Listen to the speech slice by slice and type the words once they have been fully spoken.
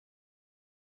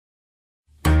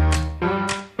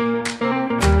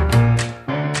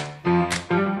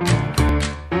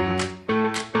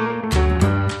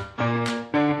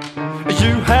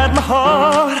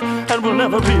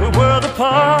never be a world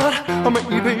apart, or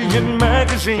maybe in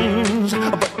magazines,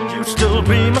 but you still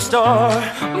be my star.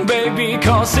 Baby,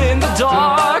 cause in the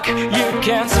dark you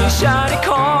can't see shiny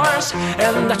cars,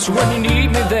 and that's when you need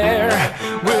me there.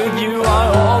 With you I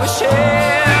always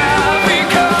share.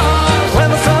 Because when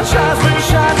the sun shines, we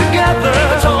shine together.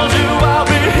 I told you I'll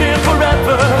be here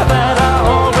forever, that I'll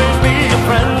always be your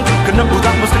friend. Could know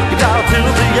that we'll stick it out till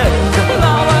the end.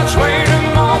 now that's waiting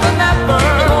more than ever,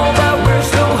 know that we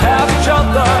still have each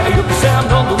other. You can stand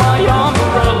under my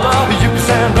umbrella. You can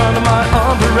stand under my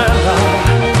umbrella.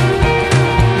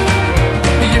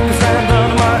 You can stand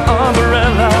under my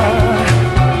umbrella.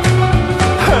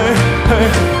 Hey, hey,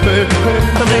 hey, hey.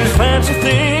 These fancy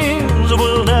things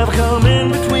will never come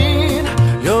in between.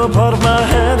 You're part of my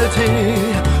vanity,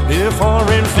 here for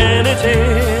infinity.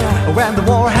 When the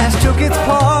war has took its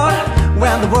part,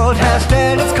 when the world has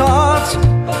dealt its cards,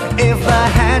 if the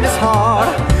hand is hard,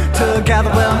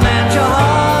 together we'll mend your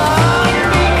heart.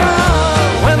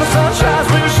 Because when the sun shines,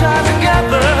 we shine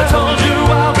together. I told you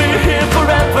I'll be here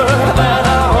forever, that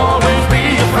I'll always be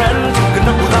your friend. You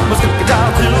know that we'll stick it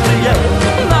out till the end.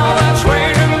 now that's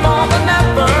waiting more than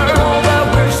ever, know that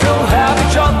we still have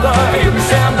each other. You can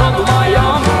stand under my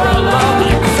umbrella.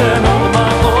 You can stand under my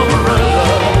umbrella.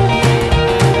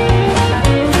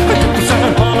 You can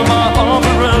stand under my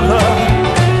umbrella.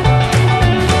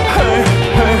 Hey,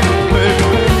 hey, hey,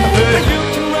 hey. You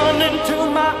can run into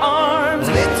my arms.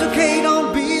 it's okay,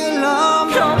 don't be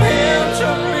alarmed. Come here to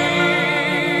me.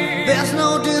 There's no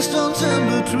distance in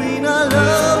between our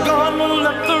love. Gonna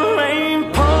let the rain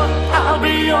pour. I'll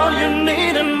be all you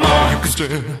need and more. You can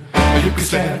stand, you can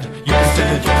stand, you can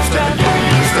stand, you can stand, you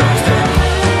can stand, stand.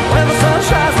 When the sun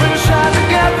shines, we shine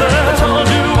together. I told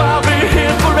you I'll be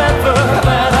here forever,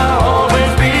 that I'll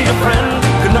always be your friend.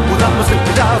 Could know that we'll stick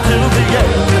it out till the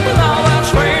end. now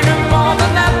that's waiting more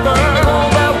than ever, know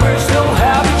that we still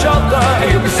have each other.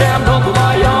 You can stand under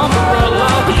my umbrella.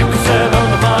 You can stand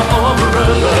under my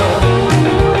umbrella.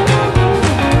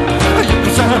 You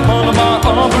can stand under my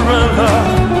umbrella.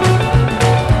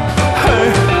 Hey,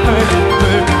 hey, hey,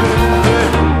 hey, hey.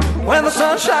 When the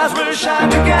sun shines, we'll shine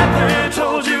together. I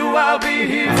told you I'll be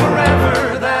here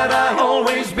forever, that I'll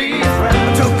always be your friend.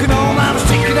 Took an old man,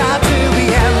 stick it out till the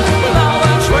end. now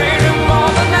that's waiting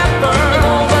more than ever,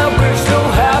 know that we still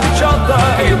have each other.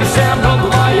 You can stand under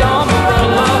my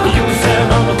umbrella. You can stand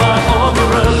under my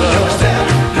umbrella. You can stand,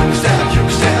 you can stand, you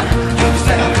can stand, you can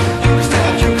stand, you can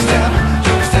stand, you can stand,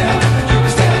 you can stand, you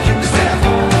can stand, you can stand.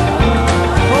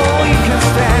 Oh, you can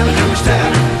stand, you can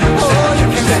stand, you can stand, you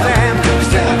can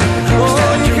stand,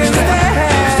 you can stand,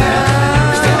 you can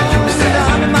stand, you can stand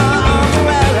under my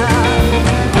umbrella.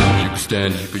 You can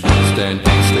stand, you can stand, you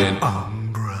can stand.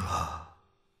 Umbrella.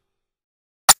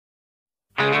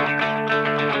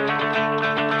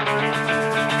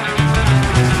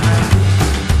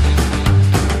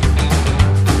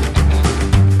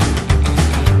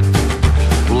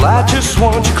 Well, I just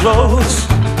want you close,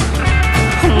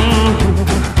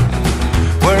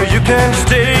 where you can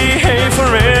stay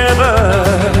forever.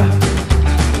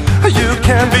 You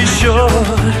can be sure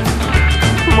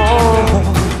more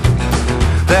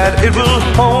that it will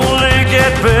only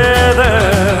get better.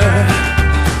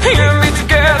 You and me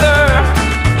together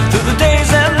through the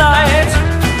days and nights.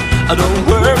 Don't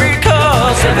worry,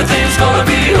 cause everything's gonna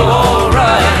be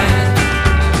alright.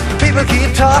 People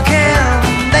keep talking,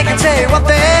 they can say what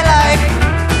they like,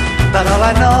 but all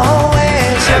I know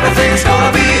is everything's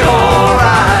gonna be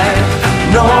alright.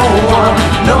 No one,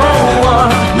 no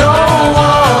one, no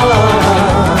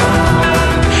one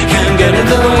Can't get in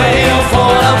the way of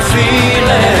what I'm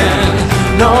feeling.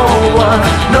 no one,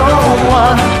 no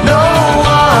one, no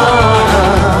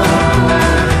one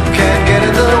Can't get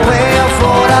in the way of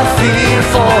what I feel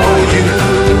for you.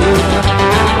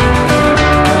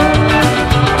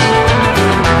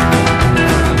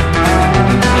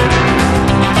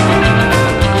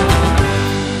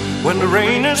 when the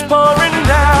rain is pouring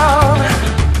down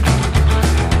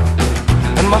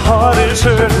and my heart is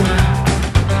hurting.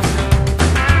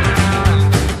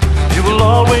 You will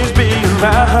always be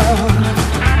around.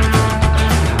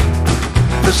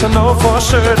 This I know for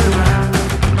certain.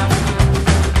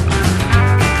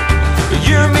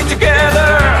 You and me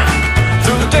together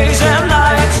through the days and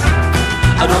nights.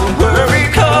 Don't worry,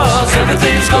 cause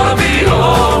everything's gonna be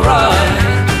alright.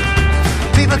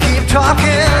 People keep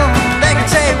talking, they can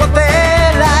say what they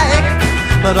like,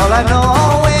 but all I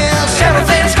know is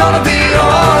everything's gonna be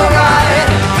alright.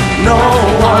 No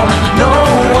one, no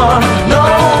one, no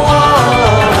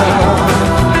one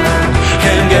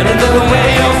Can't get in the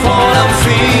way of what I'm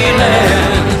feeling.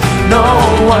 no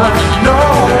one, no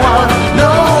one,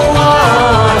 no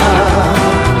one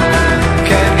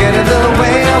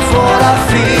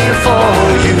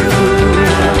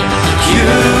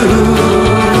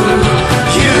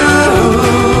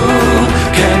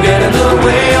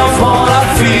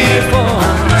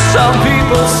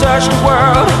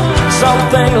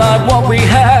something like what we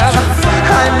have.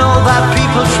 I know that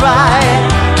people try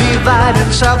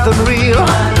dividing something real,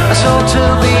 so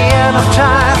till the end of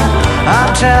time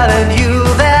I'm telling you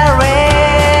there is.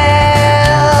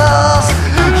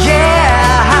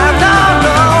 Yeah, no,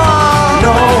 no,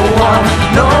 no one,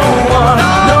 no one,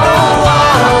 no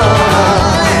one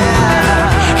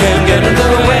Can get in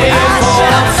the way of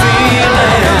what I'm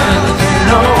feeling.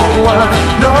 no one,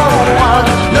 no one,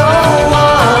 no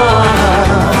one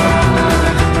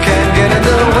can get in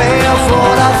the way of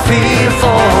what I feel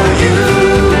for you.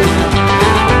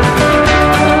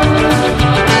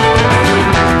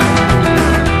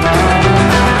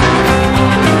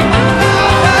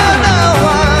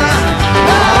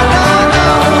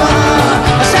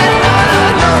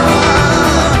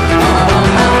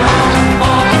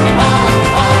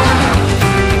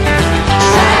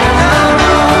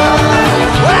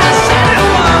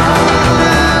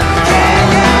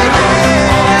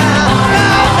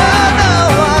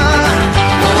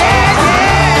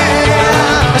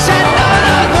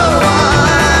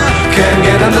 Can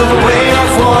get in the way of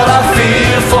what I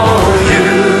feel for you.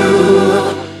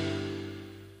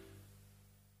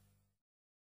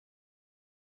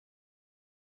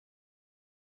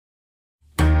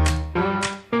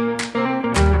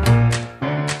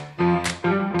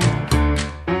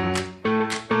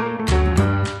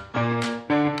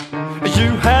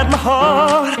 You had my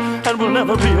heart, and we'll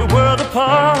never be a world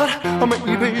apart. Or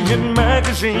maybe in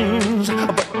magazines,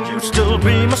 but you'd still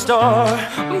be my star.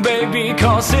 Baby,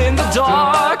 cause in the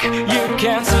dark you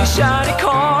can't see shiny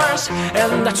cars,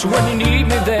 and that's when you need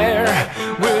me there.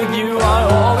 With you I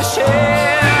always share.